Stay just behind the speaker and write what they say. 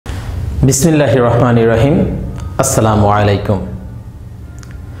बिस्मिल्लाहिर रहमानिर रहीम। अस्सलामु आलैकुम।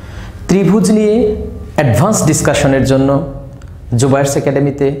 त्रिभुज निये অ্যাডভান্স ডিসকাশনের জন্য জুবায়েরস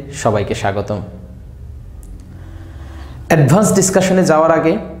একাডেমিতে সবাইকে স্বাগতম। অ্যাডভান্স ডিসকাশনে যাওয়ার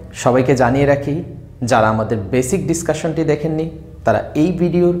আগে সবাইকে জানিয়ে রাখি, যারা আমাদের বেসিক ডিসকাশনটি দেখেননি তারা এই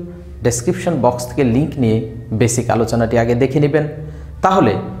ভিডিওর ডেসক্রিপশন বক্স থেকে লিংক নিয়ে বেসিক আলোচনাটি আগে দেখে নেবেন,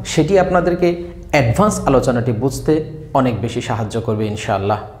 তাহলে সেটি আপনাদেরকে অ্যাডভান্স আলোচনাটি বুঝতে অনেক বেশি সাহায্য করবে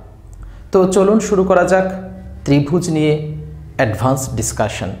ইনশাআল্লাহ। তো চলুন শুরু করা যাক ত্রিভুজ নিয়ে অ্যাডভান্স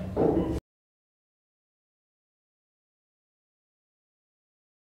ডিসকাশন।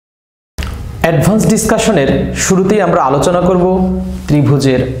 অ্যাডভান্স ডিসকাশনের শুরুতেই আমরা আলোচনা করব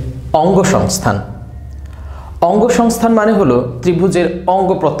ত্রিভুজের অঙ্গ সংস্থান। অঙ্গ সংস্থান মানে হলো ত্রিভুজের অঙ্গ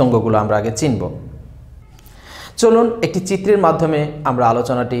প্রত্যঙ্গগুলো আমরা আগে চিনব। চলুন একটি চিত্রের মাধ্যমে আমরা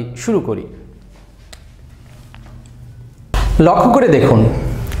আলোচনাটি শুরু করি। লক্ষ্য করে দেখুন,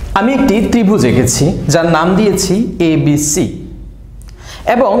 আমি একটি ত্রিভুজ এঁকেছি যার নাম দিয়েছি ABC,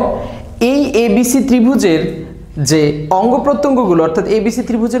 এবং এই ABC ত্রিভুজের যে অঙ্গ প্রত্যঙ্গগুলো অর্থাৎ ABC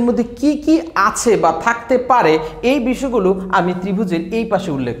ত্রিভুজের মধ্যে কি কি আছে বা থাকতে পারে এই বিষয়গুলো আমি ত্রিভুজের এই পাশে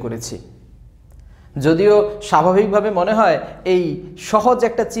উল্লেখ করেছি। যদিও স্বাভাবিকভাবে মনে হয় এই সহজ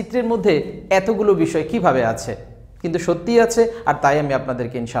একটা চিত্রের মধ্যে এতগুলো বিষয় কিভাবে আছে, কিন্তু সত্যিই আছে, আর তাই আমি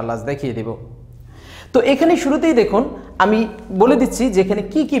আপনাদেরকে ইনশাআল্লাহ দেখিয়ে দেব। তো এখানে শুরুতেই দেখুন, আমি বলে দিচ্ছি যে এখানে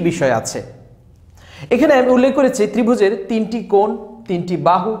কি কি বিষয় আছে। এখানে আমি উল্লেখ করেছি ত্রিভুজের তিনটি কোণ, তিনটি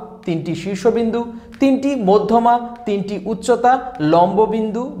বাহু, তিনটি শীর্ষবিন্দু, তিনটি মধ্যমা, তিনটি উচ্চতা,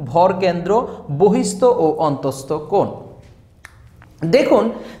 লম্ববিন্দু, ভরকেন্দ্র, বহিস্থ ও অন্তস্থ কোণ। দেখুন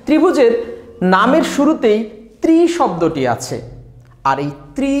ত্রিভুজের নামের শুরুতেই ত্রি শব্দটি আছে, আর এই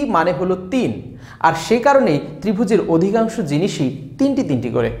ত্রি মানে হলো তিন, আর সে কারণেই ত্রিভুজের অধিকাংশ জিনিসই তিনটি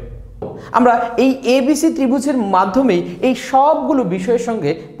তিনটি করে। আমরা এই ABC ত্রিভুজের মাধ্যমেই এই সবগুলো বিষয়ের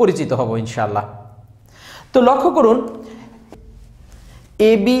সঙ্গে পরিচিত হব ইনশাআল্লাহ। তো লক্ষ্য করুন,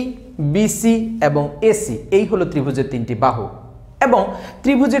 AB, BC এবং AC এই হলো ত্রিভুজের তিনটি বাহু, এবং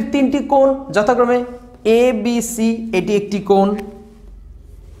ত্রিভুজের তিনটি কোণ যথাক্রমে ABC এটি একটি কোণ,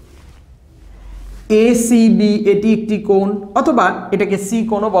 ACB এটি একটি কোণ, অথবা এটাকে C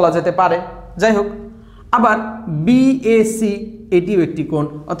কোণও বলা যেতে পারে, যাই হোক। আবার BAC এটিও একটি কোণ,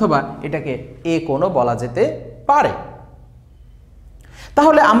 অথবা এটাকে A কোণও বলা যেতে পারে।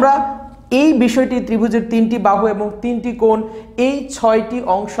 তাহলে আমরা এই বিষয়টি ত্রিভুজের তিনটি বাহু এবং তিনটি কোণ, এই 6টি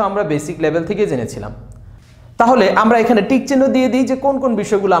অংশ আমরা বেসিক লেভেল থেকে জেনেছিলাম। তাহলে আমরা এখানে টিক চিহ্ন দিয়ে দিই যে কোন কোন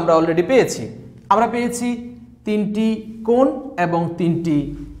বিষয়গুলো আমরা অলরেডি পেয়েছি। আমরা পেয়েছি তিনটি কোণ এবং তিনটি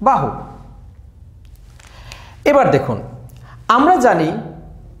বাহু। এবার দেখুন, আমরা জানি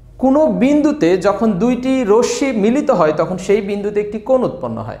কোনো বিন্দুতে যখন দুইটি রশ্মি মিলিত হয় তখন সেই বিন্দুতে একটি কোণ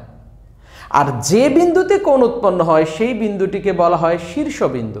উৎপন্ন হয়, আর যে বিন্দুতে কোণ উৎপন্ন হয় সেই বিন্দুটিকে বলা হয়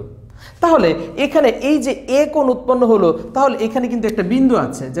শীর্ষবিন্দু। তাহলে এখানে এই যে A কোণ উৎপন্ন হলো, তাহলে এখানে কিন্তু একটা বিন্দু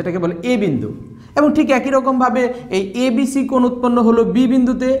আছে যেটাকে বলে A বিন্দু, এবং ঠিক একই রকমভাবে এই ABC কোণ উৎপন্ন হলো B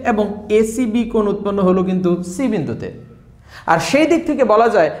বিন্দুতে, এবং ACB কোণ উৎপন্ন হলো কিন্তু C বিন্দুতে। আর সেই দিক থেকে বলা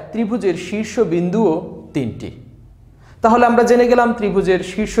যায় ত্রিভুজের শীর্ষবিন্দুও তিনটি। তাহলে আমরা জেনে গেলাম ত্রিভুজের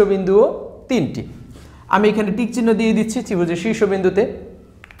শীর্ষবিন্দুও তিনটি। আমি এখানে টিক চিহ্ন দিয়ে দিচ্ছি ত্রিভুজের শীর্ষবিন্দুতে।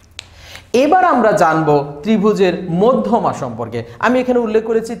 এবার আমরা জানব ত্রিভুজের মধ্যমা সম্পর্কে। আমি এখানে উল্লেখ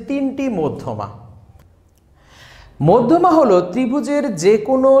করেছি তিনটি মধ্যমা। মধ্যমা হলো ত্রিভুজের যে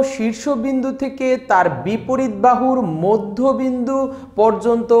কোনো শীর্ষবিন্দু থেকে তার বিপরীত বাহুর মধ্যবিন্দু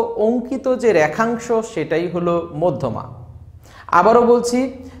পর্যন্ত অঙ্কিত যে রেখাংশ সেটাই হলো মধ্যমা। আবারও বলছি,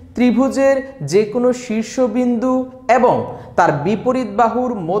 ত্রিভুজের যে কোনো শীর্ষবিন্দু এবং তার বিপরীত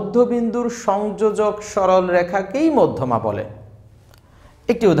বাহুর মধ্যবিন্দুর সংযোজক সরল রেখাকেই মধ্যমা বলে।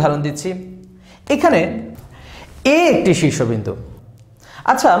 একটি উদাহরণ দিচ্ছি, এখানে A একটি শীর্ষবিন্দু।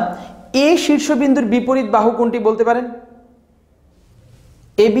 আচ্ছা, A শীর্ষবিন্দুর বিপরীত বাহু কোনটি বলতে পারেন?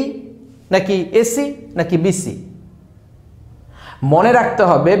 AB নাকি AC নাকি BC? মনে রাখতে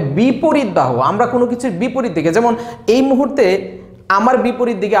হবে বিপরীত বাহু। আমরা কোনো কিছুর বিপরীত দিকে, যেমন এই মুহূর্তে আমার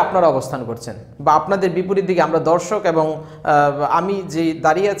বিপরীত দিকে আপনারা অবস্থান করছেন, বা আপনাদের বিপরীত দিকে আমরা দর্শক এবং আমি যে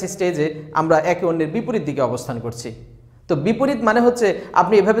দাঁড়িয়ে আছি স্টেজে, আমরা একে অন্যের বিপরীত দিকে অবস্থান করছি। তো বিপরীত মানে হচ্ছে,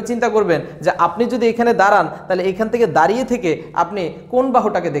 আপনি এভাবে চিন্তা করবেন যে আপনি যদি এখানে দাঁড়ান তাহলে এখান থেকে দাঁড়িয়ে থেকে আপনি কোন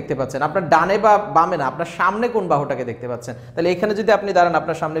বাহুটাকে দেখতে পাচ্ছেন? আপনার ডানে বা বামে না, আপনার সামনে কোন বাহুটাকে দেখতে পাচ্ছেন? তাহলে এখানে যদি আপনি দাঁড়ান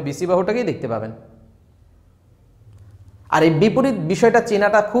আপনার সামনে BC বাহুটাকেই দেখতে পাবেন। আর এই বিপরীত বিষয়টা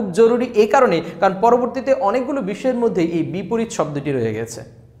চেনাটা খুব জরুরি এই কারণে, কারণ পরবর্তীতে অনেকগুলো বিষয়ের মধ্যে এই বিপরীত শব্দটি রয়ে গেছে।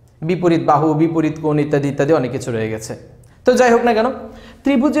 বিপরীত বাহু, বিপরীত কোণ ইত্যাদি ইত্যাদি অনেক কিছু রয়ে গেছে। তো যাই হোক না কেন,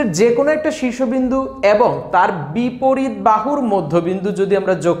 ত্রিভুজের যে কোনো একটা শীর্ষবিন্দু এবং তার বিপরীত বাহুর মধ্যবিন্দু যদি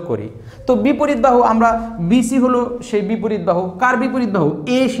আমরা যোগ করি, তো বিপরীত বাহু আমরা বিসি হলো সেই বিপরীত বাহু। কার বিপরীত বাহু?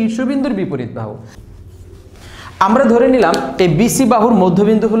 এ শীর্ষবিন্দুর বিপরীত বাহু। আমরা ধরে নিলাম এই বিসি বাহুর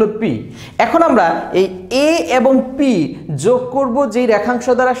মধ্যবিন্দু হলো পি। এখন আমরা এই এ এবং পি যোগ করব যেই রেখাংশ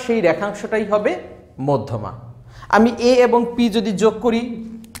দ্বারা, সেই রেখাংশটাই হবে মধ্যমা। আমি এ এবং পি যদি যোগ করি,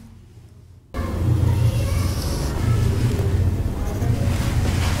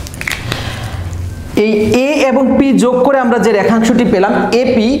 এই এ এবং পি যোগ করে আমরা যে রেখাংশটি পেলাম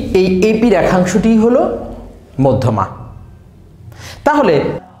এপি, এই এপি রেখাংশটি হলো মধ্যমা। তাহলে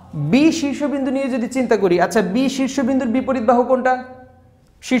বি শীর্ষবিন্দু নিয়ে যদি চিন্তা করি, আচ্ছা বি শীর্ষবিন্দুর বিপরীত বাহু কোনটা?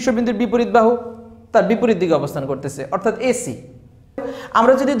 শীর্ষবিন্দুর বিপরীত বাহু তার বিপরীত দিকে অবস্থান করতেছে, অর্থাৎ এসি।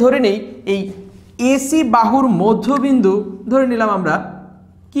 আমরা যদি ধরে নেই এই এসি বাহুর মধ্যবিন্দু ধরে নিলাম আমরা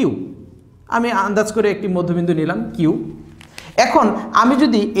কিউ, আমি আন্দাজ করে একটি মধ্যবিন্দু নিলাম কিউ। এখন আমি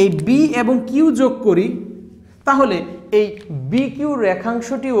যদি এই বি এবং কিউ যোগ করি, তাহলে এই বি কিউ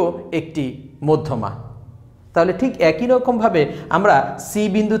রেখাংশটিও একটি মধ্যমা। তাহলে ঠিক একই রকমভাবে আমরা সি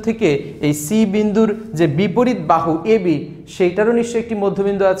বিন্দু থেকে এই সি বিন্দুর যে বিপরীত বাহু এ বি, সেইটারও নিশ্চয়ই একটি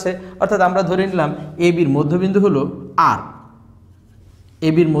মধ্যবিন্দু আছে। অর্থাৎ আমরা ধরে নিলাম এ বির মধ্যবিন্দু হলো আর, এ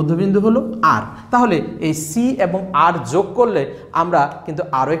বির মধ্যবিন্দু হলো আর। তাহলে এই সি এবং আর যোগ করলে আমরা কিন্তু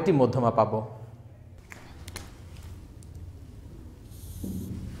আরও একটি মধ্যমা পাবো।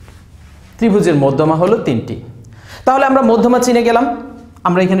 ত্রিভুজের মধ্যমা হলো তিনটি। তাহলে আমরা মধ্যমা চিনে গেলাম,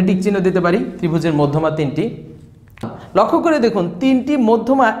 আমরা এখানে টিক চিহ্ন দিতে পারি। ত্রিভুজের মধ্যমা তিনটি। লক্ষ্য করে দেখুন, তিনটি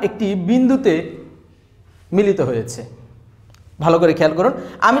মধ্যমা একটি বিন্দুতে মিলিত হয়েছে। ভালো করে খেয়াল করুন,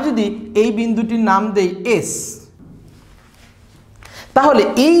 আমি যদি এই বিন্দুটির নাম দেই এস, তাহলে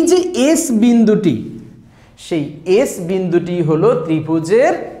এই যে এস বিন্দুটি, সেই এস বিন্দুটি হলো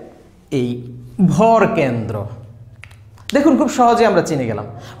ত্রিভুজের এই ভর কেন্দ্র। দেখুন খুব সহজে আমরা চিনে গেলাম,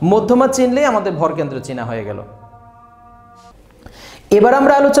 মধ্যমা চিনলেই আমাদের ভর কেন্দ্র চেনা হয়ে গেল। এবার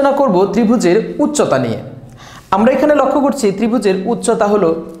আমরা আলোচনা করব ত্রিভুজের উচ্চতা নিয়ে। আমরা এখানে লক্ষ্য করছি ত্রিভুজের উচ্চতা হলো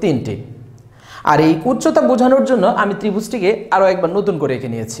তিনটি। আর এই উচ্চতা বোঝানোর জন্য আমি ত্রিভুজটিকে আরও একবার নতুন করে এঁকে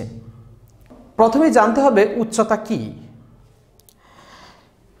নিয়েছি। প্রথমে জানতে হবে উচ্চতা কি।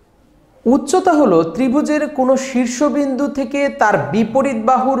 উচ্চতা হলো ত্রিভুজের কোনো শীর্ষবিন্দু থেকে তার বিপরীত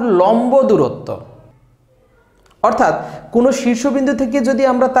বাহুর লম্ব দূরত্ব। অর্থাৎ কোনো শীর্ষবিন্দু থেকে যদি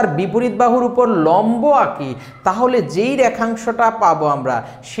আমরা তার বিপরীত বাহুর উপর লম্ব আঁকি, তাহলে যেই রেখাংশটা পাবো আমরা,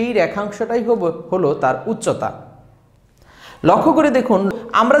 সেই রেখাংশটাই হলো তার উচ্চতা। লক্ষ্য করে দেখুন,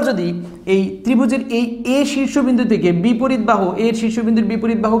 আমরা যদি এই ত্রিভুজের এই এ শীর্ষবিন্দু থেকে বিপরীত বাহু, এর শীর্ষবিন্দুর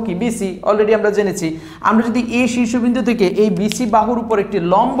বিপরীত বাহু কি? বিসি, অলরেডি আমরা জেনেছি। আমরা যদি এ শীর্ষবিন্দু থেকে এই বিসি বাহুর উপর একটি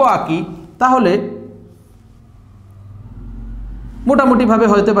লম্ব আঁকি, তাহলে মোটামুটিভাবে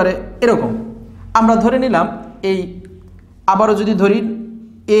হতে পারে এরকম। আমরা ধরে নিলাম এই, আবারও যদি ধরি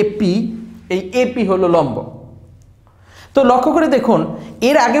এপি, এই এপি হলো লম্ব। তো লক্ষ্য করে দেখুন,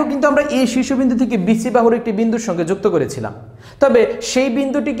 এর আগেও কিন্তু আমরা এই শীর্ষবিন্দু থেকে বিসি বাহুর একটি বিন্দুর সঙ্গে যুক্ত করেছিলাম। তবে সেই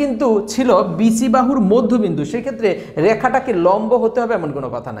বিন্দুটি কিন্তু ছিল বিসি বাহুর মধ্যবিন্দু। সেক্ষেত্রে রেখাটাকে লম্ব হতে হবে এমন কোনো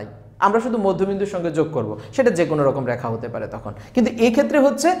কথা নাই, আমরা শুধু মধ্যবিন্দুর সঙ্গে যোগ করব, সেটা যে কোনো রকম রেখা হতে পারে তখন। কিন্তু এক্ষেত্রে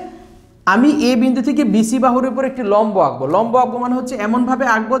হচ্ছে আমি এ বিন্দু থেকে বিসি বাহুর উপর একটি লম্ব আঁকবো। লম্ব আঁকবো মানে হচ্ছে এমনভাবে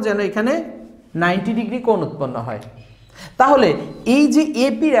আঁকবো যেন এখানে 90 ডিগ্রি কোণ উৎপন্ন হয়। তাহলে এই যে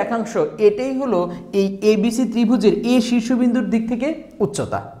এপি রেখাংশ, এটাই হলো এই এবিসি ত্রিভুজের এ শীর্ষবিন্দুর দিক থেকে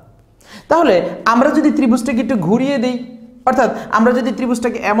উচ্চতা। তাহলে আমরা যদি ত্রিভুজটাকে একটু ঘুরিয়ে দেই, অর্থাৎ আমরা যদি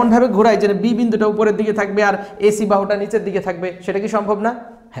ত্রিভুজটাকে এমনভাবে ঘোরাই যেন বি বিন্দুটা উপরের দিকে থাকবে আর এসি বাহুটা নিচের দিকে থাকবে, সেটা কি সম্ভব না?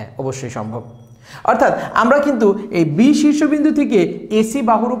 হ্যাঁ, অবশ্যই সম্ভব। অর্থাৎ আমরা কিন্তু এই বি শীর্ষবিন্দু থেকে এসি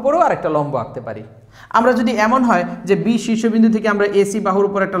বাহুর উপরও আরেকটা লম্ব আঁকতে পারি। আমরা যদি এমন হয় যে বি শীর্ষবিন্দু থেকে আমরা এসি বাহুর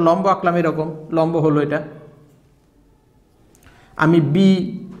উপর একটা লম্ব আঁকলাম, এরকম লম্ব হলো এটা, আমি বি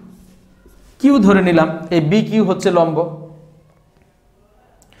কিউ ধরে নিলাম, এই বি কিউ হচ্ছে লম্ব।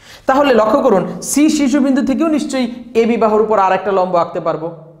 তাহলে লক্ষ্য করুন, সি শীর্ষবিন্দু থেকেও নিশ্চয়ই এ বি বাহুর উপর আর একটা লম্ব আঁকতে পারবো।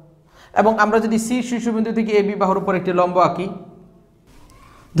 এবং আমরা যদি সি শীর্ষবিন্দু থেকে এ বি বাহুর উপর একটি লম্ব আঁকি,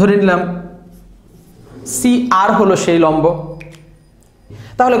 ধরে নিলাম সি আর হলো সেই লম্ব।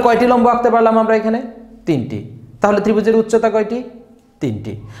 তাহলে কয়টি লম্ব আঁকতে পারলাম আমরা এখানে? তিনটি। তাহলে ত্রিভুজের উচ্চতা কয়টি?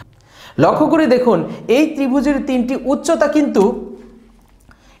 তিনটি। লক্ষ্য করে দেখুন, এই ত্রিভুজের তিনটি উচ্চতা কিন্তু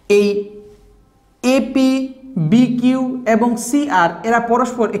এই এপি, বি কিউ এবং সি আর এরা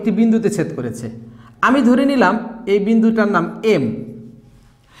পরস্পর একটি বিন্দুতে ছেদ করেছে। আমি ধরে নিলাম এই বিন্দুটার নাম এম।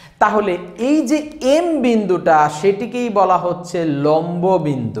 তাহলে এই যে এম বিন্দুটা, সেটিকেই বলা হচ্ছে লম্ব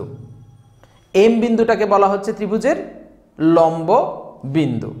বিন্দু। এম বিন্দুটাকে বলা হচ্ছে ত্রিভুজের লম্ব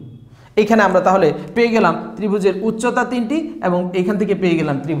বিন্দু। এখানে আমরা তাহলে পেয়ে গেলাম ত্রিভুজের উচ্চতা তিনটি এবং এখান থেকে পেয়ে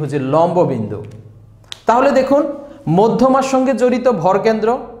গেলাম ত্রিভুজের লম্ব বিন্দু। তাহলে দেখুন, মধ্যমার সঙ্গে জড়িত ভরকেন্দ্র,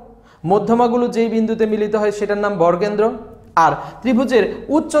 মধ্যমাগুলো যেই বিন্দুতে মিলিত হয় সেটার নাম ভরকেন্দ্র, আর ত্রিভুজের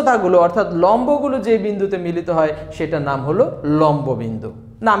উচ্চতাগুলো অর্থাৎ লম্বগুলো যে বিন্দুতে মিলিত হয় সেটার নাম হলো লম্ব বিন্দু।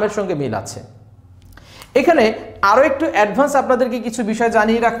 নামের সঙ্গে মিল আছে। এখানে আরো একটু অ্যাডভান্স আপনাদেরকে কিছু বিষয়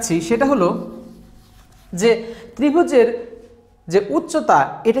জানিয়ে রাখছি, সেটা হলো যে ত্রিভুজের যে উচ্চতা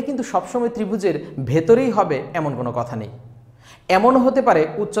এটা কিন্তু সবসময় ত্রিভুজের ভেতরেই হবে এমন কোনো কথা নেই। এমনও হতে পারে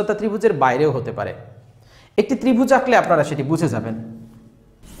উচ্চতা ত্রিভুজের বাইরেও হতে পারে। একটি ত্রিভুজ আঁকলে আপনারা সেটি বুঝে যাবেন।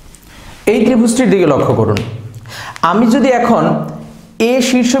 এই ত্রিভুজটির দিকে লক্ষ্য করুন। আমি যদি এখন এ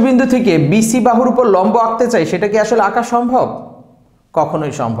শীর্ষবিন্দু থেকে বিসি বাহুর উপর লম্ব আঁকতে চাই, সেটা কি আসলে আঁকা সম্ভব?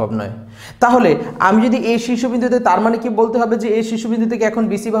 কখনোই সম্ভব নয়। তাহলে আমি যদি এই শীর্ষবিন্দুতে, তার মানে কি বলতে হবে যে এই শীর্ষবিন্দু থেকে এখন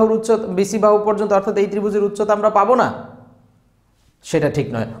বিসি বাহু পর্যন্ত অর্থাৎ এই ত্রিভুজের উচ্চতা আমরা পাবো না? সেটা ঠিক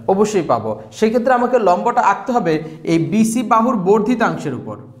নয়, অবশ্যই পাবো। সেক্ষেত্রে আমাকে লম্বটা আঁকতে হবে এই বিসি বাহুর বর্ধিতাংশের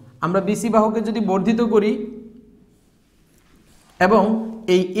উপর। আমরা বিসি বাহুকে যদি বর্ধিত করি এবং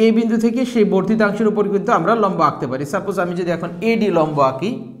এই এ বিন্দু থেকে সেই বর্ধিতাংশের উপর কিন্তু আমরা লম্ব আঁকতে পারি। সাপোজ আমি যদি এখন এডি লম্ব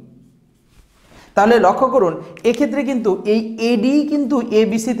আঁকি, তাহলে লক্ষ্য করুন এক্ষেত্রে কিন্তু এই এডি কিন্তু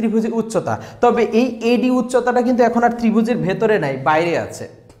এবিসি ত্রিভুজের উচ্চতা। তবে এই এডি উচ্চতাটা কিন্তু এখন আর ত্রিভুজের ভেতরে নাই, বাইরে আছে।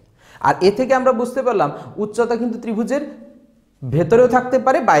 আর এ থেকে আমরা বুঝতে পারলাম উচ্চতা কিন্তু ত্রিভুজের ভেতরেও থাকতে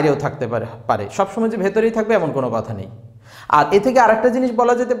পারে, বাইরেও থাকতে পারে। সবসময় যে ভেতরেই থাকবে এমন কোনো কথা নেই। আর এ থেকে আরেকটা জিনিস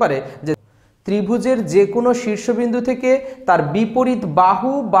বলা যেতে পারে যে ত্রিভুজের যে কোনো শীর্ষবিন্দু থেকে তার বিপরীত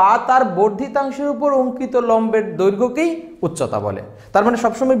বাহু বা তার বর্ধিতাংশের উপর অঙ্কিত লম্বের দৈর্ঘ্যকেই উচ্চতা বলে। তার মানে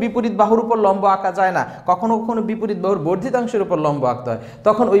সবসময় বিপরীত বাহুর উপর লম্ব আঁকা যায় না, কখনো কখনো বিপরীত বাহুর বর্ধিতাংশের উপর লম্ব আঁকতে হয়।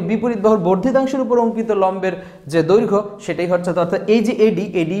 তখন ওই বিপরীত বাহুর বর্ধিতাংশের উপর অঙ্কিত লম্বের যে দৈর্ঘ্য সেটাই হচ্ছে, অর্থাৎ এই যে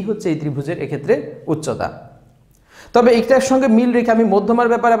এডি হচ্ছে এই ত্রিভুজের এক্ষেত্রে উচ্চতা। তবে এইটার সঙ্গে মিল রেখে আমি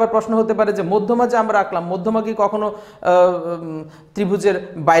মধ্যমার ব্যাপারে আবার প্রশ্ন হতে পারে যে মধ্যমা যে আমরা আঁকলাম, মধ্যমা কি কখনো ত্রিভুজের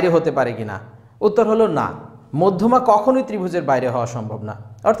বাইরে হতে পারে কিনা? উত্তর হলো না, মধ্যমা কখনোই ত্রিভুজের বাইরে হওয়া সম্ভব না।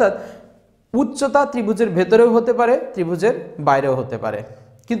 অর্থাৎ উচ্চতা ত্রিভুজের ভেতরেও হতে পারে, ত্রিভুজের বাইরেও হতে পারে,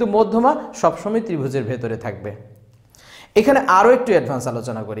 কিন্তু মধ্যমা সবসময় ত্রিভুজের ভেতরে থাকবে। এখানে আরও একটু অ্যাডভান্স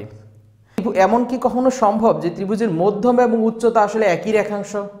আলোচনা করি। এমন কি কখনো সম্ভব যে ত্রিভুজের মধ্যমা এবং উচ্চতা আসলে একই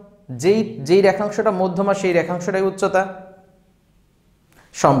রেখাংশ? যেই রেখাংশটা মধ্যমা সেই রেখাংশটাই উচ্চতা?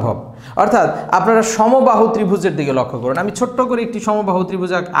 সম্ভব। অর্থাৎ আপনারা সমবাহু ত্রিভুজের দিকে লক্ষ্য করুন। আমি ছোট্ট করে একটি সমবাহু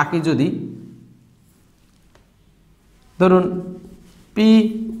ত্রিভুজ আঁকি। যদি ধরুন পি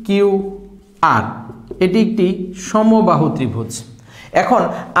কিউ আর, এটি একটি সমবাহু ত্রিভুজ। এখন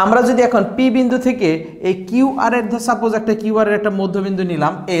আমরা যদি এখন পি বিন্দু থেকে এই কিউ আর এর, সাপোজ একটা কিউ আর এর একটা মধ্যবিন্দু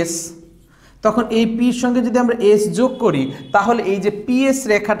নিলাম এস, তখন এই পির সঙ্গে যদি আমরা এস যোগ করি তাহলে এই যে পিএস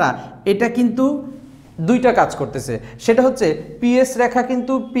রেখাটা এটা কিন্তু দুইটা কাজ করতেছে। সেটা হচ্ছে পিএস রেখা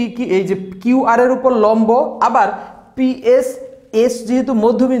কিন্তু এই যে কিউ আর এর উপর লম্ব, আবার পিএস এস যেহেতু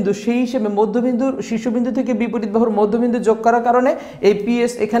মধ্যবিন্দু সেই হিসেবে মধ্যবিন্দুর শীর্ষবিন্দু থেকে বিপরীত বাহুর মধ্যবিন্দু যোগ করার কারণে এই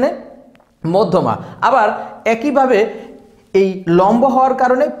পিএস এখানে মধ্যমা। আবার একইভাবে এই লম্ব হওয়ার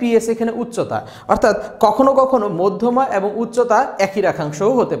কারণে পিএস এখানে উচ্চতা। অর্থাৎ কখনো কখনো মধ্যমা এবং উচ্চতা একই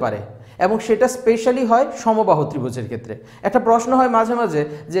রেখাংশও হতে পারে, এবং সেটা স্পেশালি হয় সমবাহু ত্রিভুজের ক্ষেত্রে। একটা প্রশ্ন হয় মাঝে মাঝে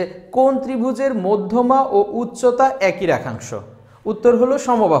যে কোন ত্রিভুজের মধ্যমা ও উচ্চতা একই রেখাংশ? উত্তর হলো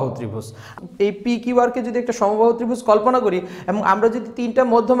সমবাহু ত্রিভুজ। এই পি কিউ আর কে যদি একটা সমবাহু ত্রিভুজ কল্পনা করি এবং আমরা যদি তিনটা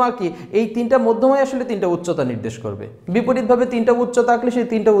মধ্যমা আঁকি, এই তিনটা মধ্যমাই আসলে তিনটা উচ্চতা নির্দেশ করবে। বিপরীতভাবে তিনটা উচ্চতা আঁকলে সেই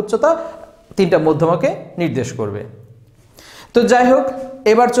তিনটা উচ্চতা তিনটা মধ্যমাকে নির্দেশ করবে। তো যাই হোক,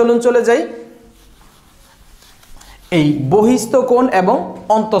 এবার চলে যাই এই বহিস্থ কোণ এবং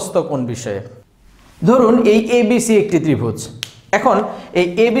অন্তস্থ কোণ বিষয়ে। ধরুন এই এবিসি একটি ত্রিভুজ। এখন এই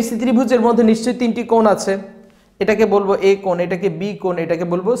এবিসি ত্রিভুজের মধ্যে নিশ্চয়ই তিনটি কোণ আছে। এটাকে বলবো এ কোণ, এটাকে বি কোণ, এটাকে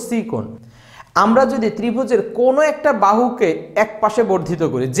বলবো সি কোণ। আমরা যদি ত্রিভুজের কোনো একটা বাহুকে এক পাশে বর্ধিত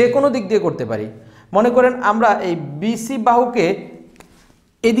করি, যে কোনো দিক দিয়ে করতে পারি। মনে করেন আমরা এই বিসি বাহুকে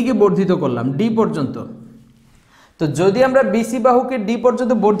এদিকে বর্ধিত করলাম ডি পর্যন্ত। তো যদি আমরা বিসি বাহুকে ডি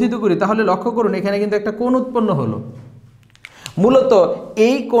পর্যন্ত বর্ধিত করি তাহলে লক্ষ্য করুন এখানে কিন্তু একটা কোণ উৎপন্ন হলো। মূলত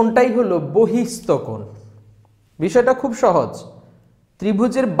এই কোণটাই হলো বহিস্থ কোণ। বিষয়টা খুব সহজ।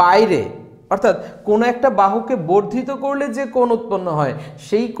 ত্রিভুজের বাইরে অর্থাৎ কোনো একটা বাহুকে বর্ধিত করলে যে কোণ উৎপন্ন হয়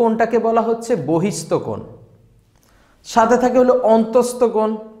সেই কোণটাকে বলা হচ্ছে বহিস্থ কোণ। সাথে থাকে হলো অন্তস্থ কোণ।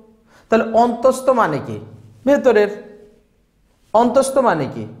 তাহলে অন্তস্থ মানে কি? ভেতরের। অন্তস্থ মানে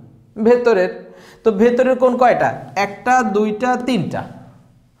কি? ভেতরের। তো ভেতরের কোণ কয়টা? একটা, দুইটা, তিনটা।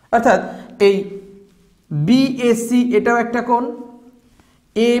 অর্থাৎ এই বিএসি এটাও একটা কোণ,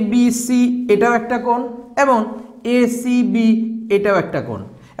 এবিসি এটাও একটা কোণ, এবং এসিবি এটাও একটা কোণ,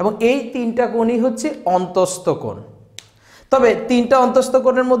 এবং এই তিনটা কোণই হচ্ছে অন্তস্থ কোণ। তবে তিনটা অন্তস্থ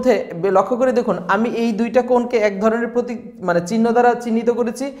কোণের মধ্যে লক্ষ্য করে দেখুন, আমি এই দুইটা কোণকে এক ধরনের প্রতীক চিহ্ন দ্বারা চিহ্নিত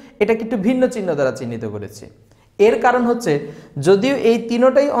করেছি, এটাকে একটু ভিন্ন চিহ্ন দ্বারা চিহ্নিত করেছি। এর কারণ হচ্ছে যদিও এই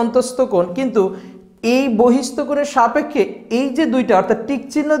তিনটাই অন্তস্থ কোণ, কিন্তু এই বহিস্থ কোণের সাপেক্ষে এই যে দুইটা অর্থাৎ টিক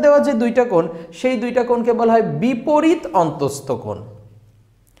চিহ্ন দেওয়া যে দুইটা কোণ, সেই দুইটা কোণকে বলা হয় বিপরীত অন্তস্থ কোণ।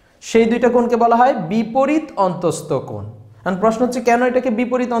 সেই দুইটা কোণকে বলা হয় বিপরীত অন্তস্থ কোণ। এখন প্রশ্ন হচ্ছে কেন এটাকে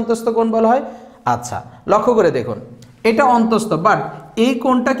বিপরীত অন্তস্থ কোণ বলা হয়? আচ্ছা, লক্ষ্য করে দেখুন, এটা অন্তস্থ, বাট এই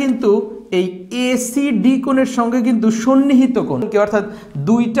কোণটা কিন্তু এই এসিডি কোণের সঙ্গে কিন্তু সন্নিহিত কোণ, অর্থাৎ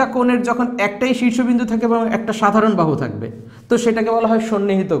দুইটা কোণের যখন একটাই শীর্ষবিন্দু থাকে এবং একটা সাধারণ বাহু থাকবে, তো সেটাকে বলা হয়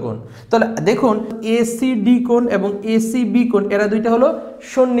সন্নিহিত কোণ। তাহলে দেখুন এসিডি কোণ এবং এসিবি কোণ এরা দুইটা হলো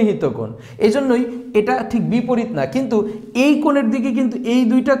সন্নিহিত কোণ, এজন্যই এটা ঠিক বিপরীত না। কিন্তু এই কোণের দিকে কিন্তু এই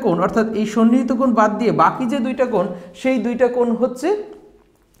দুইটা কোণ অর্থাৎ এই সন্নিহিত কোণ বাদ দিয়ে বাকি যে দুইটা কোণ, সেই দুইটা কোণ হচ্ছে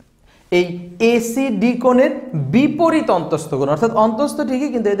এই এসিডি কোণের বিপরীত অন্তস্থ কোণ, অর্থাৎ অন্তস্থ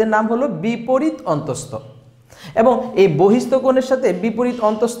ঠিকই কিন্তু এদের নাম হলো বিপরীত অন্তস্থ। এবং এই বহিস্থ কোণের সাথে বিপরীত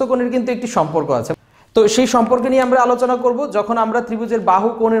অন্তস্থ কোণের কিন্তু একটি সম্পর্ক আছে। তো সেই সম্পর্ক নিয়ে আমরা আলোচনা করব যখন আমরা ত্রিভুজের বাহু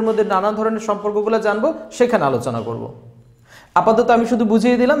কোণের মধ্যে নানা ধরনের সম্পর্কগুলো জানবো, সেখানে আলোচনা করব। আপাতত আমি শুধু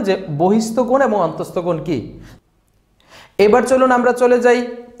বুঝিয়ে দিলাম যে বহিস্থ কোণ এবং অন্তস্থ কোণ কি। এবার চলুন আমরা চলে যাই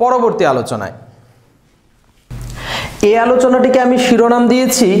পরবর্তী আলোচনায়। এই আলোচনাটিকে আমি শিরোনাম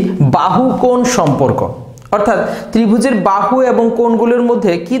দিয়েছি বাহু কোণ সম্পর্ক, অর্থাৎ ত্রিভুজের বাহু এবং কোণগুলোর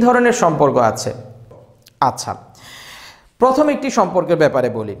মধ্যে কি ধরনের সম্পর্ক আছে। আচ্ছা, প্রথম একটি সম্পর্কের ব্যাপারে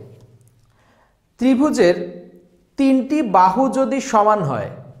বলি। ত্রিভুজের তিনটি বাহু যদি সমান হয়,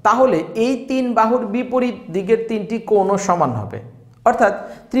 তাহলে এই তিন বাহুর বিপরীত দিকের তিনটি কোণও সমান হবে, অর্থাৎ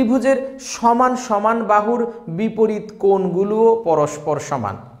ত্রিভুজের সমান সমান বাহুর বিপরীত কোণগুলোও পরস্পর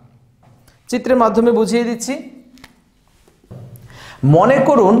সমান। চিত্রের মাধ্যমে বুঝিয়ে দিচ্ছি। মনে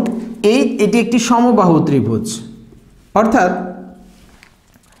করুন এটি একটি সমবাহু ত্রিভুজ, অর্থাৎ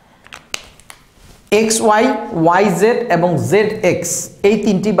এক্স ওয়াই, ওয়াই জেড এবং জেড এক্স এই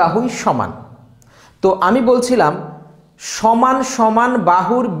তিনটি বাহুই সমান। তো আমি বলছিলাম সমান সমান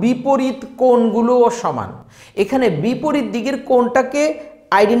বাহুর বিপরীত কোণগুলোও সমান। এখানে বিপরীত দিকের কোণটাকে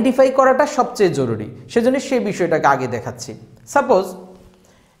আইডেন্টিফাই করাটা সবচেয়ে জরুরি, সেজন্য সেই বিষয়টাকে আগে দেখাচ্ছি। সাপোজ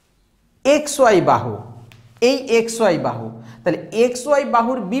এক্স ওয়াই বাহু, এই এক্স ওয়াই বাহু, তাহলে এক্স ওয়াই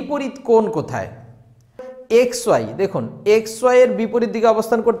বাহুর বিপরীত কোণ কোথায়? এক্স ওয়াই, দেখুন এক্স ওয়াই এর বিপরীত দিকে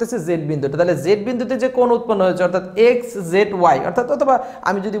অবস্থান করতেছে জেড বিন্দুটা, তাহলে জেড বিন্দুতে যে কোণ উৎপন্ন হয়েছে অর্থাৎ এক্স জেড ওয়াই, অর্থাৎ অথবা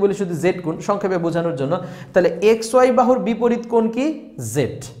আমি যদি বলি শুধু জেড কোণ সংক্ষেপে বোঝানোর জন্য, তাহলে এক্স ওয়াই বাহুর বিপরীত কোণ কি?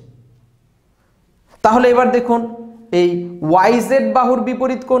 জেড। তাহলে এবার দেখুন এই ওয়াই জেড বাহুর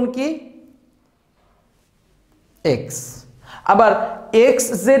বিপরীত কোণ কি? এক্স। আবার এক্স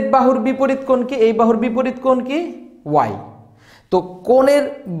জেড বাহুর বিপরীত কোণ কি? এই বাহুর বিপরীত কোণ কি? ওয়াই। তো কোণের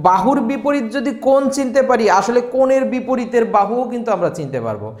বাহুর বিপরীত যদি কোণ চিনতে পারি, আসলে কোণের বিপরীতের বাহুও কিন্তু আমরা চিনতে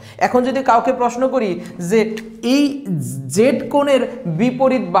পারবো। এখন যদি কাউকে প্রশ্ন করি যে এই জেড কোণের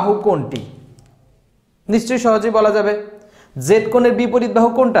বিপরীত বাহু কোনটি, নিশ্চয়ই সহজেই বলা যাবে জেড কোণের বিপরীত বাহু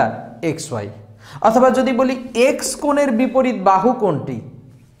কোনটা? X Y. অথবা যদি বলি এক্স কোণের বিপরীত বাহু কোনটি?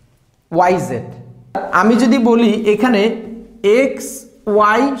 Y Z. আমি যদি বলি এখানে এক্স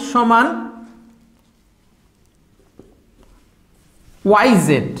ওয়াই সমান ওয়াই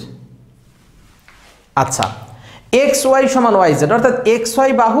জেড, আচ্ছা এক্স ওয়াই সমান ওয়াই জেড, অর্থাৎ এক্স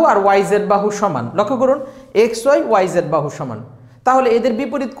ওয়াই বাহু আর ওয়াই জেড বাহু সমান। লক্ষ্য করুন এক্স ওয়াই ওয়াই জেড বাহু সমান, তাহলে এদের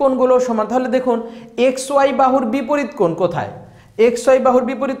বিপরীত কোণগুলো সমান। তাহলে দেখুন এক্স ওয়াই বাহুর বিপরীত কোণ কোথায়? এক্স ওয়াই বাহুর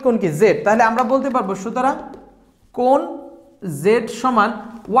বিপরীত কোণ কি? জেড। তাহলে আমরা বলতে পারবো সুতরাং কোণ জেড সমান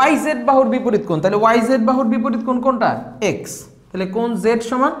ওয়াই জেড বাহুর বিপরীত কোণ। তাহলে ওয়াই জেড বাহুর বিপরীত কোণ কোনটা? এক্স। তাহলে কোণ জেড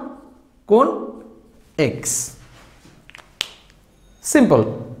সমান কোণ এক্স। সিম্পল।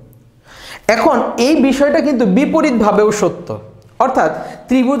 এখন এই বিষয়টা কিন্তু বিপরীতভাবেও সত্য, অর্থাৎ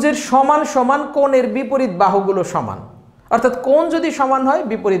ত্রিভুজের সমান সমান কোণের বিপরীত বাহুগুলো সমান, অর্থাৎ কোণ যদি সমান হয়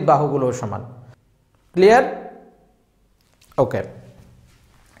বিপরীত বাহুগুলো সমান। ক্লিয়ার? ওকে,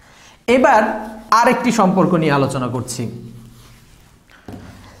 এবার আরেকটি সম্পর্ক নিয়ে আলোচনা করছি।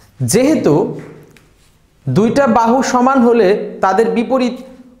 যেহেতু দুইটা বাহু সমান হলে তাদের বিপরীত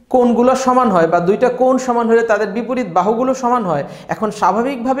কোণগুলো সমান হয়, বা দুইটা কোণ সমান হলে তাদের বিপরীত বাহুগুলো সমান হয়, এখন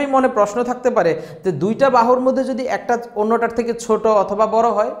স্বাভাবিকভাবেই মনে প্রশ্ন থাকতে পারে যে দুইটা বাহুর মধ্যে যদি একটা অন্যটার থেকে ছোট অথবা বড়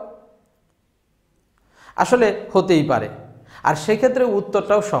হয়, আসলে হতেই পারে। আর সেক্ষেত্রে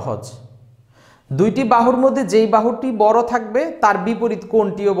উত্তরটাও সহজ। দুইটি বাহুর মধ্যে যেই বাহুটি বড় থাকবে তার বিপরীত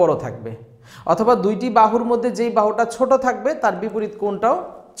কোণটিও বড় থাকবে, অথবা দুইটি বাহুর মধ্যে যেই বাহুটা ছোট থাকবে তার বিপরীত কোণটাও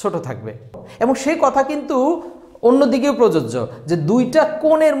ছোট থাকবে। এবং সেই কথা কিন্তু অন্যদিকেও প্রযোজ্য, যে দুইটা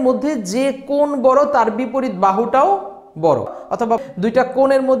কোণের মধ্যে যে কোণ বড় তার বিপরীত বাহুটাও বড়, অথবা দুইটা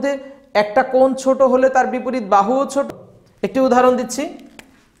কোণের মধ্যে একটা কোণ ছোট হলে তার বিপরীত বাহুও ছোট। একটি উদাহরণ দিচ্ছি।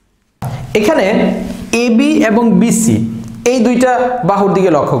 এখানে এবি এবং বিসি এই দুইটা বাহুর দিকে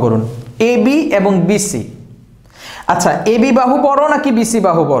লক্ষ্য করুন, এবি এবং বিসি। আচ্ছা, এবি বাহু বড় নাকি বিসি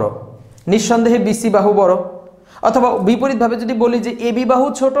বাহু বড়? নিঃসন্দেহে বিসি বাহু বড়। অথবা বিপরীতভাবে যদি বলি যে এবি বাহু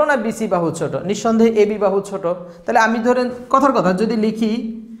ছোট না বিসি বাহু ছোট, নিঃসন্দেহে এবি বাহু ছোট। তাহলে আমি ধরেন কথার কথা যদি লিখি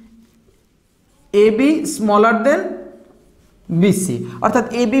এবি স্মলার দেন বিসি, অর্থাৎ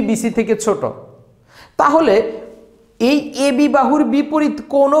এবি বিসি থেকে ছোট, তাহলে এই এবি বাহুর বিপরীত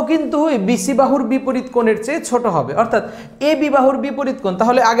কোণও কিন্তু বিসি বাহুর বিপরীত কোণের চেয়ে ছোট হবে। অর্থাৎ এবি বাহুর বিপরীত কোণ,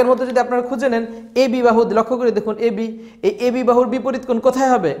 তাহলে আগের মতো যদি আপনারা খুঁজে নেন এবি বাহু, লক্ষ্য করে দেখুন এবি, এই এবি বাহুর বিপরীত কোণ কোথায়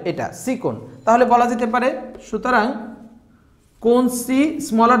হবে? এটা সি কোণ। তাহলে বলা যেতে পারে সুতরাং কোণ সি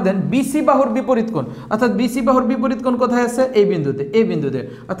স্মলার দেন বিসি বাহুর বিপরীত কোণ, অর্থাৎ বিসি বাহুর বিপরীত কোণ কোথায় আছে? এই বিন্দুতে, এই বিন্দুতে,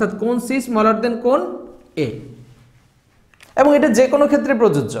 অর্থাৎ কোণ সি স্মলার দেন কোণ এ। এবং এটা যে কোনো ক্ষেত্রে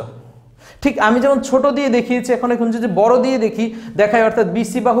প্রযোজ্য। ঠিক আমি যেমন ছোট দিয়ে দেখিয়েছি, এখন যদি বড় দিয়ে দেখাই, অর্থাৎ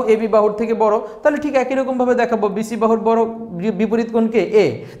বিসি বাহু এবি বাহুর থেকে বড়, তাহলে ঠিক একই রকম ভাবে দেখাবো বিসি বাহুর বড় বিপরীত কোণকে এ,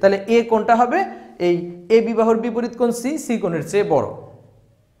 তাহলে এ কোণটা হবে এই এবি বাহুর বিপরীত কোণ সি, সি কোণের চেয়ে বড়।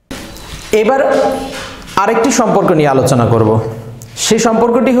 এবার আরেকটি সম্পর্ক নিয়ে আলোচনা করব। সেই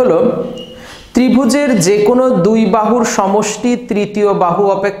সম্পর্কটি হলো ত্রিভুজের যে কোনো দুই বাহুর সমষ্টি তৃতীয় বাহু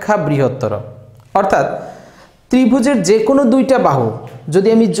অপেক্ষা বৃহত্তর। অর্থাৎ ত্রিভুজের যে কোনো দুইটা বাহু যদি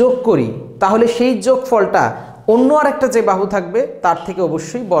আমি যোগ করি, তাহলে সেই যোগফলটা অন্য আরেকটা যে বাহু থাকবে তার থেকে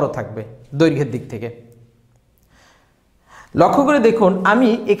অবশ্যই বড় থাকবে দৈর্ঘ্যের দিক থেকে। লক্ষ্য করে দেখুন আমি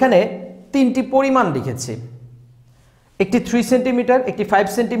এখানে তিনটি পরিমাণ লিখেছি, একটি 3 সেন্টিমিটার, একটি 5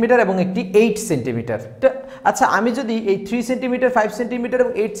 সেন্টিমিটার এবং একটি 8 সেন্টিমিটার। আচ্ছা, আমি যদি এই 3 সেন্টিমিটার, 5 সেন্টিমিটার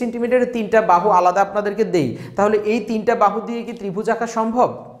এবং 8 সেন্টিমিটারের তিনটা বাহু আলাদা আপনাদেরকে দেই, তাহলে এই তিনটা বাহু দিয়ে কি ত্রিভুজ আঁকা সম্ভব?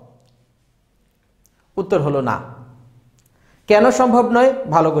 উত্তর হলো না। কেন সম্ভব নয়?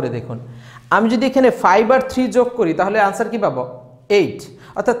 ভালো করে দেখুন, আমি যদি এখানে 5 আর 3 যোগ করি তাহলে আনসার কি পাবো? 8,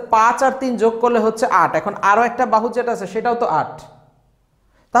 অর্থাৎ 5 আর 3 যোগ করলে হচ্ছে 8। এখন আরও একটা বাহু যেটা আছে সেটাও তো 8।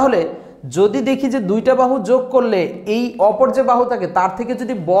 তাহলে যদি দেখি যে দুইটা বাহু যোগ করলে এই অপর যে বাহু থাকে তার থেকে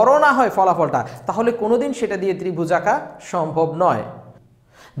যদি বড় না হয় ফলাফলটা, তাহলে কোনোদিন সেটা দিয়ে ত্রিভুজ আঁকা সম্ভব নয়।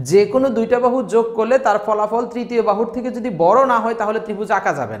 যে কোনো দুইটা বাহু যোগ করলে তার ফলাফল তৃতীয় বাহুর থেকে যদি বড় না হয় তাহলে ত্রিভুজ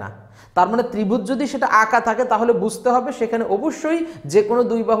আঁকা যাবে না। তার মানে ত্রিভুজ যদি সেটা আঁকা থাকে তাহলে বুঝতে হবে সেখানে অবশ্যই যে কোনো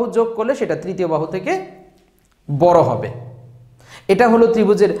দুই বাহু যোগ করলে সেটা তৃতীয় বাহু থেকে বড় হবে। এটা হলো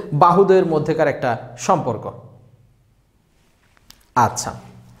ত্রিভুজের বাহুদ্বয়ের মধ্যেকার একটা সম্পর্ক। আচ্ছা,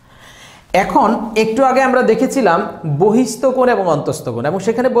 এখন একটু আগে আমরা দেখেছিলাম বহিস্থ কোণ এবং অন্তস্থ কোণ, এবং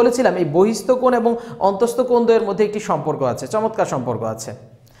সেখানে বলেছিলাম এই বহিস্থ কোণ এবং অন্তস্থ কোণ দ্বয়ের মধ্যে একটি সম্পর্ক আছে, চমৎকার সম্পর্ক আছে।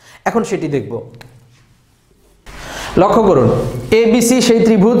 এখন সেটি দেখব। লক্ষ্য করুন এবিসি সেই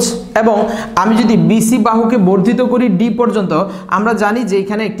ত্রিভুজ, এবং আমি যদি বিসি বাহুকে বর্ধিত করি ডি পর্যন্ত, আমরা জানি যে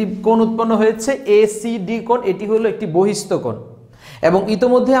এখানে একটি কোণ উৎপন্ন হয়েছে এসিডি কোণ, এটি হলো একটি বহিস্থ কোণ। এবং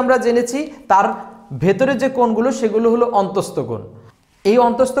ইতোমধ্যে আমরা জেনেছি তার ভেতরে যে কোণগুলো সেগুলো হলো অন্তস্থ কোণ। এই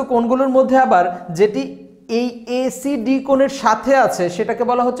অন্তস্থ কোণগুলোর মধ্যে আবার যেটি এই এসিডি কোণের সাথে আছে সেটাকে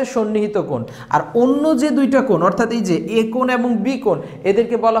বলা হচ্ছে সন্নিহিত কোণ, আর অন্য যে দুইটা কোণ অর্থাৎ এই যে এ কোণ এবং বি কোণ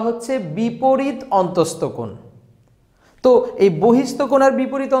এদেরকে বলা হচ্ছে বিপরীত অন্তস্থ কোণ। তো এই বহিস্থ কোণ আর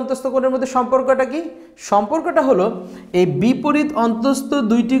বিপরীত অন্তস্থ কোণের মধ্যে সম্পর্কটা কি? সম্পর্কটা হলো এই বিপরীত অন্তস্থ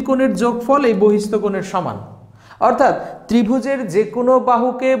দুইটি কোণের যোগফল এই বহিস্থ কোণের সমান। অর্থাৎ ত্রিভুজের যে কোনো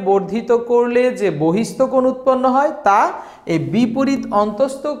বাহুকে বর্ধিত করলে যে বহিস্থ কোণ উৎপন্ন হয় তা এই বিপরীত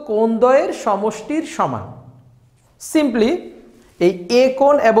অন্তস্থ কোণদ্বয়ের সমষ্টির সমান। সিম্পলি এই এ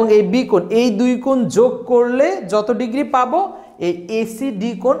কোণ এবং এই বি কোণ এই দুই কোণ যোগ করলে যত ডিগ্রি পাবো এই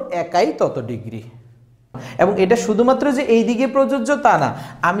এসিডি কোণ একাই তত ডিগ্রি। এবং এটা শুধুমাত্র যে এই দিকে প্রযোজ্য তা না,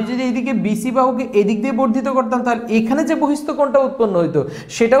 আমি যদি এইদিকে বিসি বাহুকে এদিক দিয়ে বর্ধিত করতাম তাহলে এখানে যে বহিস্থ কোণটা উৎপন্ন হইতো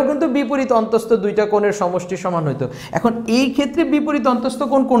সেটাও কিন্তু বিপরীত অন্তস্থ দুইটা কোণের সমষ্টি সমান হইতো। এখন এই ক্ষেত্রে বিপরীত অন্তস্থ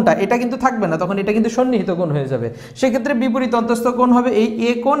কোণ কোনটা এটা কিন্তু থাকবে না, তখন এটা কিন্তু সন্নিহিত কোণ হয়ে যাবে। সেক্ষেত্রে বিপরীত অন্তস্থ কোণ হবে এই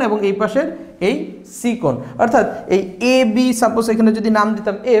এ কোণ এবং এই পাশের এই সি কোণ। অর্থাৎ এই এ বি, সাপোজ এখানে যদি নাম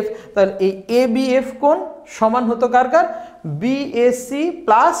দিতাম এফ, তাহলে এই এ বি এফ কোণ সমান হতো কার কার? বিএসি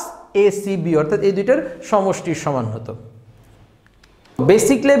প্লাস এসিবি, অর্থাৎ এই দুইটার সমষ্টির সমান হতো।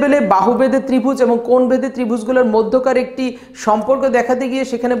 বেসিক লেভেলে বাহুভেদে ত্রিভুজ এবং কোণভেদে ত্রিভুজগুলোর মধ্যকার একটি সম্পর্ক দেখাতে গিয়ে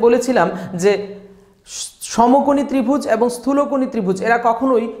সেখানে বলেছিলাম যে সমকোণী ত্রিভুজ এবং স্থূলকোণী ত্রিভুজ এরা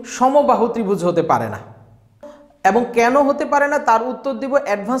কখনোই সমবাহু ত্রিভুজ হতে পারে না। এবং কেন হতে পারে না তার উত্তর দিব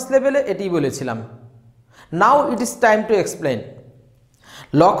অ্যাডভান্স লেভেলে, এটি বলেছিলাম। নাও it is time to explain.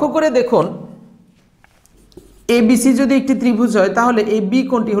 লক্ষ্য করে দেখুন এবিসি যদি একটি ত্রিভুজ হয় তাহলে এই বি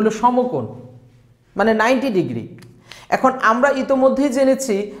কোণটি হলো সমকোণ, মানে 90 ডিগ্রি। এখন আমরা ইতোমধ্যেই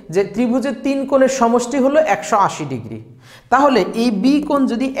জেনেছি যে ত্রিভুজের তিন কোণের সমষ্টি হলো 180 ডিগ্রি। তাহলে এই বি কোণ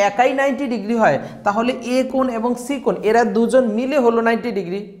যদি একাই 90 ডিগ্রি হয় তাহলে এ কোণ এবং সি কোণ এরা দুজন মিলে হলো 90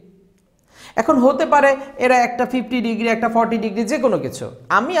 ডিগ্রি। এখন হতে পারে এরা একটা 50 ডিগ্রি একটা 40 ডিগ্রি যে কোনো কিছু,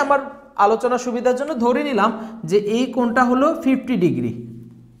 আমি আমার আলোচনা সুবিধার জন্য ধরে নিলাম যে এই কোণটা হলো 50 ডিগ্রি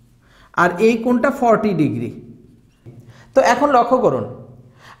আর এই কোণটা 40 ডিগ্রি। তো এখন লক্ষ্য করুন,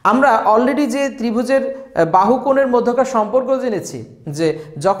 আমরা অলরেডি যে ত্রিভুজের বাহু কোণের মধ্যকার সম্পর্ক জেনেছি যে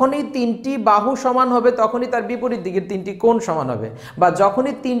যখনই তিনটি বাহু সমান হবে তখনই তার বিপরীত দিকের তিনটি কোণ সমান হবে, বা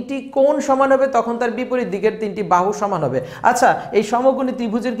যখনই তিনটি কোণ সমান হবে তখন তার বিপরীত দিকের তিনটি বাহু সমান হবে। আচ্ছা, এই সমকোণী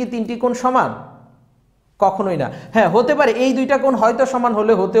ত্রিভুজের কি তিনটি কোণ সমান? কখনোই না। হ্যাঁ, হতে পারে এই দুইটা কোণ হয়তো সমান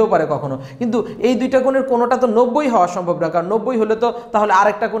হলে হতেও পারে কখনো, কিন্তু এই দুইটা কোণের কোনোটা তো 90 হওয়া সম্ভব না, কারণ 90 হলে তো তাহলে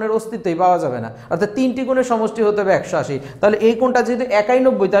আরেকটা কোণের অস্তিত্বই পাওয়া যাবে না। অর্থাৎ তিনটি কোণের সমষ্টি হতে হবে 180। তাহলে এই কোণটা যেহেতু একাই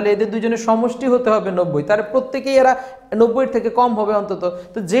 90, তাহলে এদের দুজনের সমষ্টি হতে হবে 90, তাহলে প্রত্যেকেই এরা 90 থেকে কম হবে অন্তত।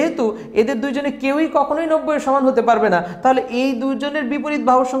 তো যেহেতু এদের দুইজনে কেউই কখনোই 90 এর সমান হতে পারবে না, তাহলে এই দুইজনের বিপরীত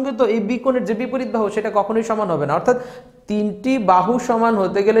বাহুর সঙ্গে তো এই বি কোণের যে বিপরীত বাহু সেটা কখনোই সমান হবে না। অর্থাৎ তিনটি বাহু সমান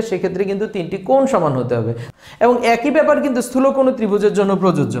হতে গেলে সেক্ষেত্রে কিন্তু তিনটি কোণ সমান হতে হবে। এবং একই ব্যাপার কিন্তু স্থূলকোণ ত্রিভুজের জন্য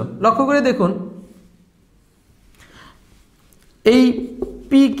প্রযোজ্য। লক্ষ্য করে দেখুন, এই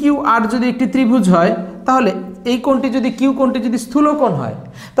পি কিউ আর যদি একটি ত্রিভুজ হয়, তাহলে এই কোণটি যদি কিউ কোণটি যদি স্থূলকোণ হয়,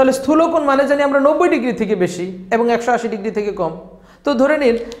 তাহলে স্থূলকোণ মানে জানি আমরা 90 ডিগ্রি থেকে বেশি এবং 180 ডিগ্রি থেকে কম। তো ধরে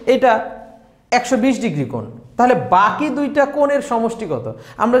নিন এটা 120 ডিগ্রি কোণ, তাহলে বাকি দুইটা কোণের সমষ্টি কত?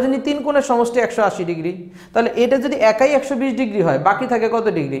 আমরা জানি তিন কোণের সমষ্টি 180 ডিগ্রি, তাহলে এটা যদি একাই 120 ডিগ্রি হয়, বাকি থাকে কত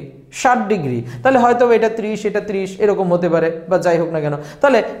ডিগ্রি? 60 ডিগ্রি। তাহলে হয়তো এটা 30, এটা 30 এরকম হতে পারে, বা যাই হোক না কেন,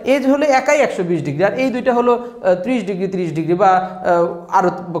 তাহলে এই হলো একাই 120 ডিগ্রি, আর এই দুইটা হলো 30 ডিগ্রি 30 ডিগ্রি, বা আরো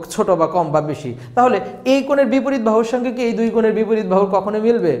ছোট বা কম বা বেশি। তাহলে এই কোণের বিপরীত বাহুর সঙ্গে কি এই দুই কোণের বিপরীত বাহুর কখনোই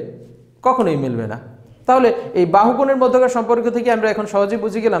মিলবে? কখনোই মিলবে না। তাহলে এই বাহুকোণের মধ্যকার সম্পর্ক থেকে আমরা এখন সহজেই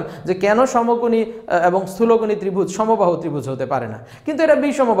বুঝে গেলাম যে কেন সমকোণী এবং স্থূলকোণী ত্রিভুজ সমবাহু ত্রিভুজ হতে পারে না, কিন্তু এটা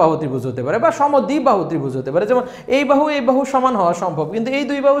বিষমবাহু ত্রিভুজ হতে পারে বা সমদ্বিবাহু ত্রিভুজ হতে পারে। যেমন এই বাহু সমান হওয়া সম্ভব, কিন্তু এই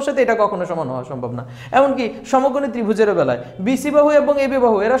দুই বাহুর সাথে এটা কখনো সমান হওয়া সম্ভব না। এমনকি সমকোণী ত্রিভুজের বেলায় বিসি বাহু এবং এবি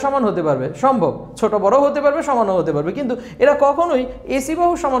বাহু এরা সমান হতে পারবে, সম্ভব, ছোট বড় হতে পারবে, সমানও হতে পারবে, কিন্তু এরা কখনোই এসি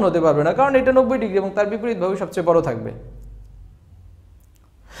বাহু সমান হতে পারবে না, কারণ এটা 90 ডিগ্রি এবং তার বিপরীত বাহু সবচেয়ে বড় থাকবে।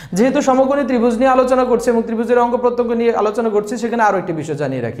 যেহেতু সমকোণী ত্রিভুজ নিয়ে আলোচনা করছে এবং ত্রিভুজের অঙ্গ প্রত্যঙ্গ নিয়ে আলোচনা করছে, সেখানে আরো একটি বিষয়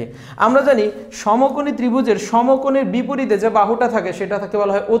জানিয়ে রাখি। আমরা জানি সমকোণী ত্রিভুজের সমকোণের বিপরীতে যে বাহুটা থাকে সেটা থাকে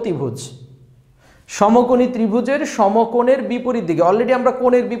বলা হয় অতিভুজ। সমকোণী ত্রিভুজের সমকোণের বিপরীত দিকে, অলরেডি আমরা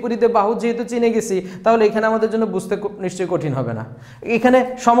কোণের বিপরীতে বাহু যেহেতু চিনে গেছি, তাহলে এখানে আমাদের জন্য বুঝতে নিশ্চয়ই কঠিন হবে না। এখানে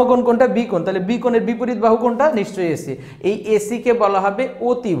সমকোণ কোণটা বি কোণ, তাহলে বি কোণের বিপরীত বাহু কোণটা নিশ্চয়ই এসি। এই এসি কে বলা হবে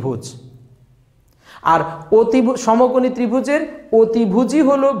অতিভুজ। আর সমকোণী ত্রিভুজের অতিভুজই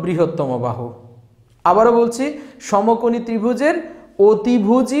হলো বৃহত্তম বাহু। আবারও বলছি, সমকোণী ত্রিভুজের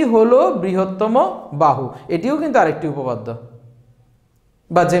অতিভুজই হলো বৃহত্তম বাহু। এটিও কিন্তু আরেকটি উপপাদ্য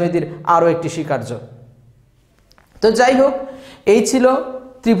বা জ্যামিতির আরও একটি স্বীকার্য। তো যাই হোক, এই ছিল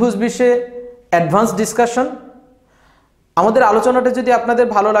ত্রিভুজ বিষয়ে অ্যাডভান্স ডিসকাশন। আমাদের আলোচনাটা যদি আপনাদের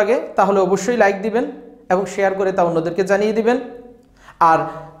ভালো লাগে তাহলে অবশ্যই লাইক দিবেন এবং শেয়ার করে তা অন্যদেরকে জানিয়ে দিবেন। আর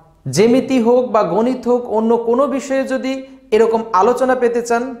জ্যামিতি হোক বা গণিত হোক, অন্য কোনো বিষয়ে যদি এরকম আলোচনা পেতে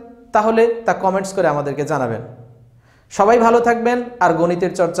চান তাহলে তা কমেন্টস করে আমাদেরকে জানাবেন। সবাই ভালো থাকবেন আর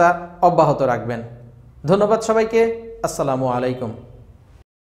গণিতের চর্চা অব্যাহত রাখবেন। ধন্যবাদ সবাইকে। আসসালামু আলাইকুম।